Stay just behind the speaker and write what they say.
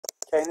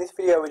Okay, in this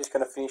video we're just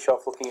going to finish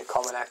off looking at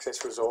common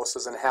access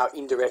resources and how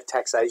indirect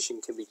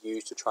taxation can be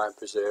used to try and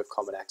preserve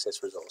common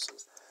access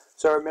resources.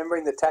 So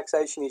remembering that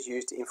taxation is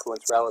used to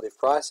influence relative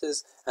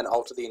prices and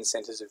alter the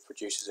incentives of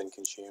producers and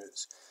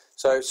consumers.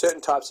 So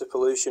certain types of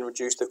pollution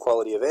reduce the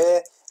quality of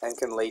air and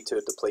can lead to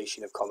a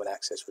depletion of common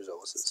access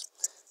resources.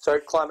 So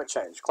climate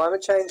change.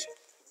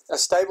 A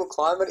stable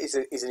climate is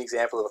an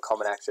example of a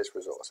common access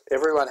resource.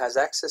 Everyone has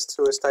access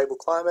to a stable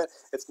climate.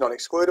 It's not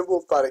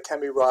excludable, but it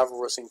can be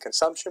rivalrous in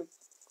consumption,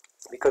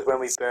 because when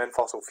we burn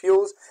fossil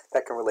fuels,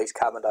 that can release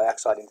carbon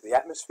dioxide into the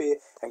atmosphere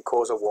and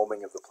cause a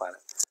warming of the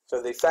planet.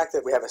 So the fact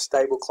that we have a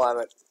stable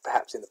climate,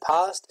 perhaps in the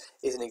past,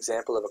 is an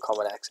example of a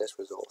common access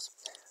resource.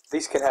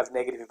 This can have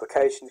negative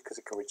implications because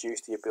it can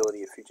reduce the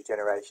ability of future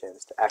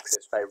generations to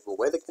access favourable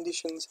weather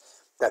conditions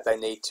that they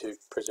need to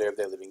preserve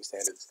their living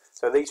standards.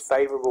 So these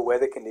favourable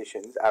weather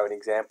conditions are an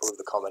example of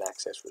the common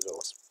access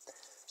resource.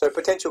 So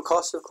potential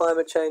costs of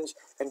climate change,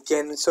 and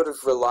again, sort of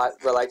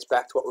relates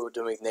back to what we were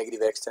doing with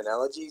negative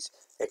externalities.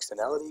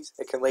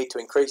 It can lead to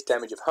increased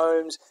damage of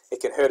homes.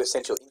 It can hurt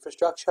essential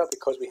infrastructure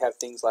because we have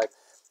things like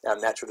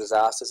natural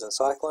disasters and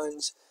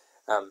cyclones.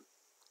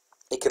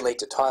 It can lead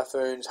to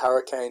typhoons,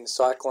 hurricanes,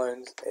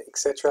 cyclones,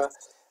 etc.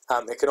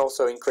 It can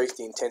also increase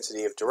the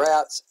intensity of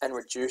droughts and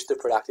reduce the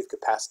productive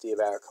capacity of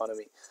our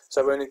economy.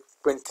 So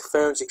when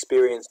firms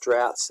experience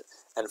droughts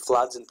and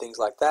floods and things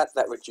like that,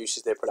 that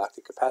reduces their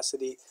productive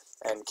capacity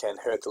and can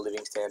hurt the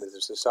living standards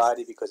of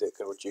society because it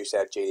can reduce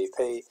our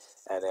GDP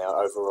and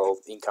our overall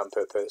income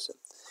per person.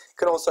 It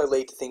can also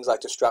lead to things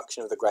like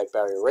destruction of the Great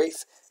Barrier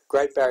Reef.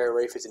 Great Barrier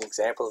Reef is an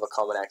example of a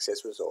common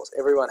access resource.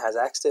 Everyone has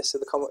access to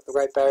the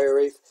Great Barrier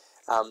Reef,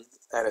 and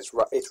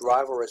it's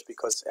rivalrous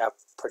because our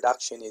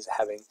production is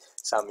having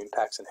some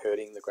impacts and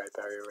hurting the Great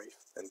Barrier Reef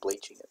and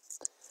bleaching it.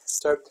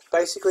 So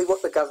basically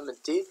what the government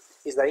did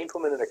is they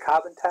implemented a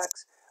carbon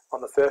tax on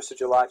the 1st of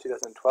July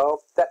 2012.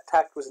 That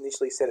tax was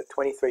initially set at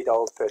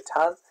 $23 per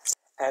tonne,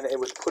 and it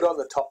was put on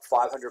the top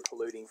 500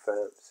 polluting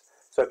firms.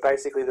 So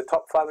basically the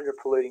top 500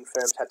 polluting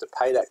firms had to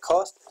pay that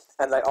cost,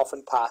 and they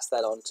often passed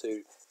that on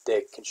to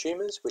their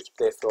consumers, which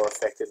therefore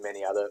affected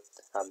many other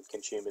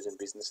consumers and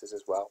businesses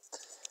as well.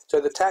 So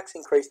the tax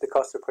increased the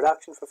cost of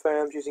production for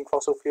firms using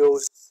fossil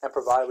fuels and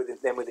provided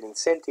them with an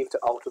incentive to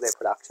alter their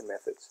production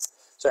methods.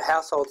 So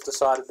households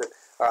decided that,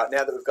 all right,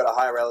 now that we've got a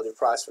higher relative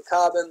price for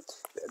carbon,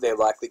 they're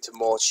likely to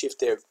more shift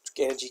their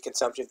energy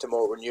consumption to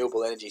more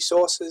renewable energy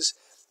sources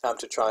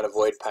to try and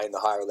avoid paying the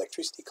higher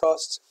electricity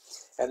costs,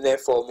 and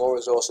therefore more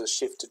resources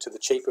shifted to the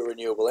cheaper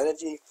renewable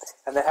energy,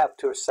 and that helped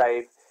to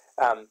save,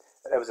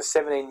 there was a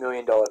 17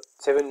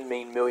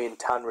 million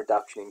tonne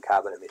reduction in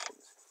carbon emissions.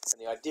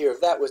 And the idea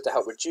of that was to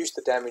help reduce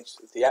the damage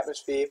to the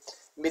atmosphere,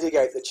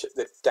 mitigate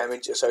the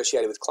damage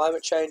associated with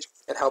climate change,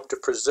 and help to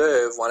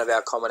preserve one of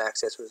our common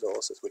access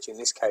resources, which in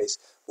this case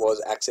was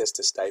access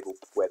to stable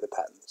weather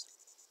patterns.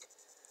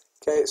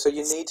 Okay, so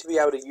you need to be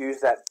able to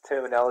use that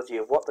terminology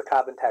of what the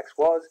carbon tax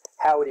was,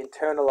 how it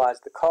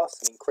internalised the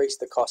costs and increased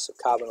the costs of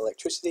carbon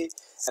electricity,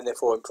 and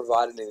therefore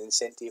provided an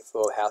incentive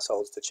for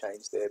households to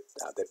change their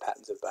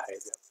patterns of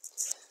behaviour.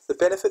 The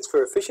benefits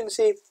for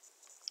efficiency: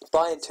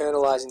 by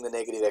internalising the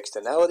negative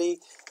externality,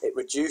 it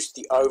reduced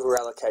the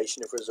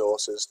over-allocation of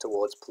resources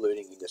towards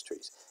polluting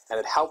industries, and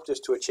it helped us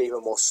to achieve a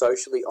more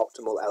socially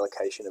optimal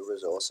allocation of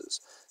resources.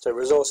 So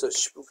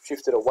resources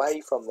shifted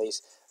away from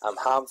these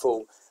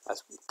harmful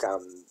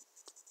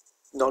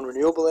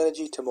non-renewable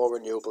energy to more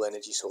renewable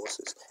energy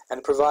sources,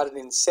 and provided an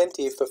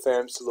incentive for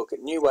firms to look at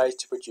new ways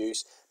to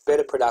produce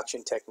better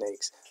production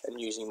techniques and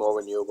using more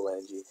renewable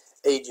energy,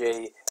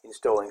 e.g.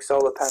 installing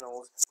solar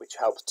panels, which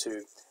helps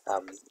to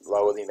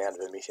lower the amount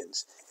of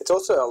emissions. It's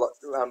also a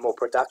lot more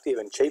productive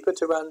and cheaper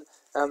to run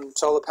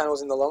solar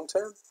panels in the long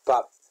term,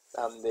 but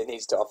there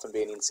needs to often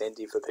be an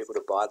incentive for people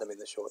to buy them in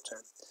the short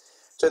term.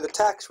 So the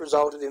tax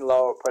resulted in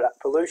lower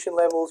pollution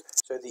levels,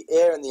 so the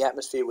air and the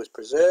atmosphere was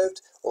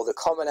preserved, or the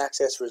common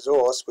access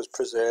resource was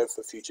preserved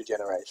for future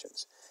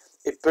generations.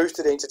 It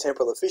boosted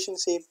intertemporal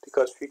efficiency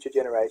because future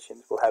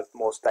generations will have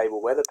more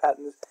stable weather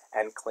patterns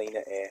and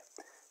cleaner air.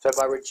 So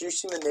by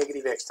reducing the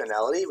negative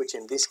externality, which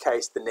in this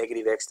case the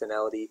negative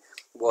externality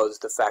was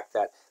the fact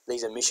that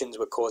these emissions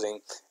were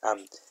causing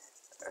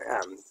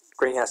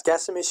greenhouse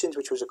gas emissions,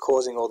 which was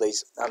causing all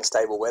these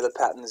unstable weather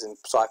patterns and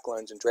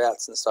cyclones and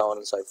droughts and so on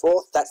and so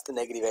forth. That's the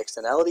negative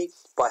externality.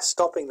 By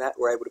stopping that,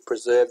 we're able to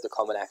preserve the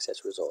common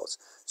access resource.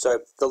 So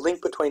the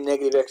link between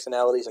negative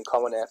externalities and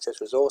common access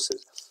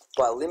resources: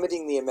 by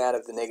limiting the amount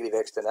of the negative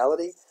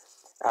externality,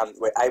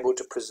 we're able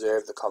to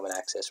preserve the common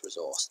access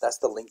resource. That's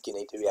the link you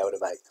need to be able to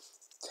make.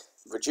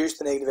 Reduce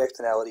the negative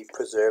externality,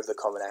 preserve the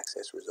common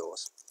access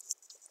resource.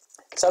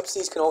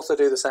 Subsidies can also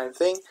do the same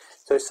thing.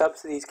 So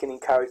subsidies can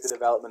encourage the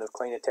development of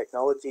cleaner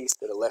technologies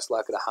that are less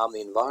likely to harm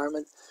the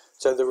environment.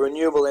 So the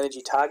Renewable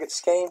Energy Target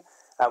Scheme,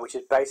 which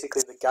is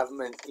basically the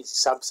government is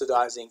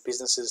subsidising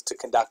businesses to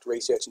conduct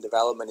research and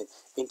development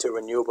into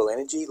renewable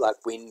energy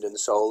like wind and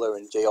solar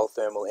and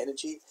geothermal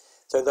energy.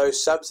 So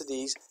those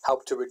subsidies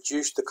help to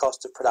reduce the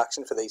cost of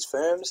production for these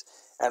firms,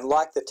 and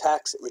like the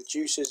tax, it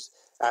reduces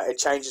it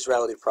changes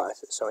relative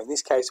prices. So in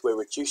this case, we're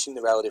reducing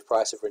the relative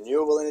price of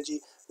renewable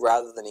energy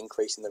rather than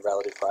increasing the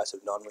relative price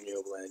of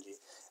non-renewable energy,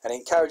 and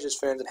encourages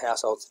firms and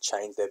households to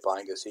change their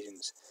buying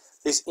decisions.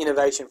 This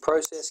innovation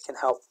process can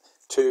help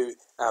to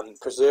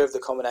preserve the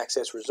common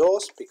access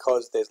resource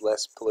because there's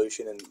less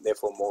pollution and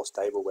therefore more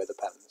stable weather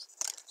patterns.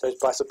 So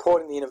by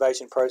supporting the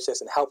innovation process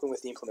and helping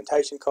with the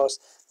implementation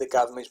costs, the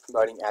government is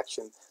promoting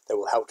action that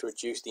will help to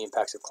reduce the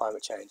impacts of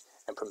climate change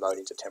and promote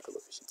intertemporal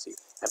efficiency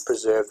and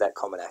preserve that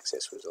common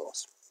access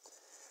resource.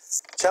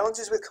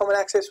 Challenges with common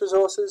access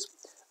resources.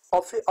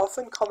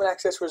 Often common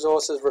access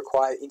resources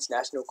require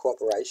international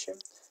cooperation.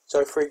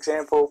 So for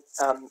example,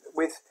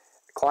 with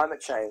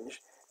climate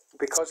change,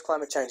 because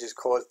climate change is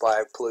caused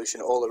by pollution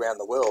all around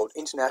the world,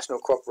 international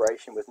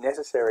cooperation was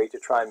necessary to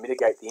try and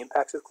mitigate the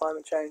impacts of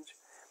climate change.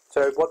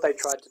 So what they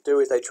tried to do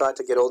is they tried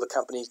to get all the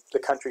countries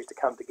to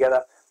come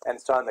together and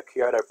sign the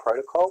Kyoto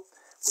Protocol,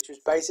 which is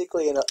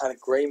basically an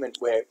agreement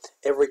where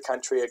every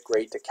country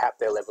agreed to cap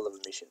their level of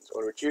emissions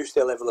or reduce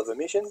their level of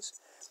emissions.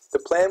 The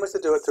plan was to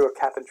do it through a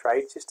cap and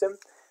trade system,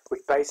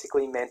 which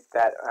basically meant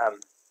that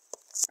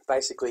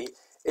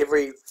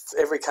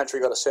every country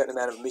got a certain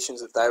amount of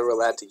emissions that they were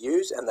allowed to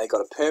use, and they got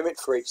a permit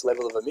for each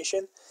level of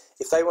emission.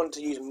 If they wanted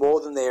to use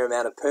more than their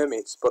amount of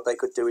permits, what they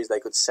could do is they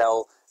could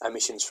sell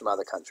emissions from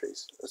other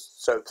countries.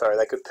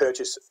 They could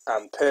purchase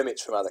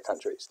permits from other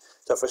countries.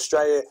 So if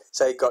Australia,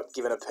 say, got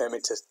given a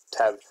permit to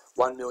have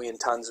 1 million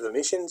tonnes of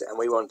emissions, and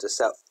we wanted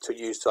to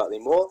use slightly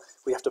more,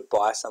 we have to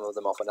buy some of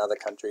them off another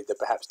country that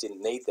perhaps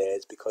didn't need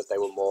theirs because they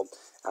were more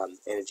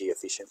energy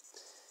efficient.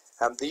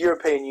 The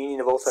European Union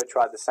have also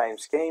tried the same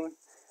scheme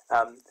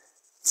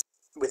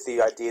with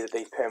the idea that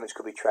these permits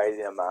could be traded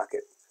in a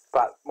market.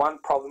 But one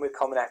problem with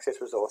common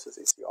access resources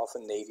is you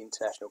often need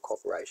international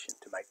cooperation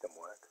to make them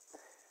work.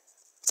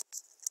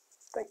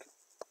 Thank you.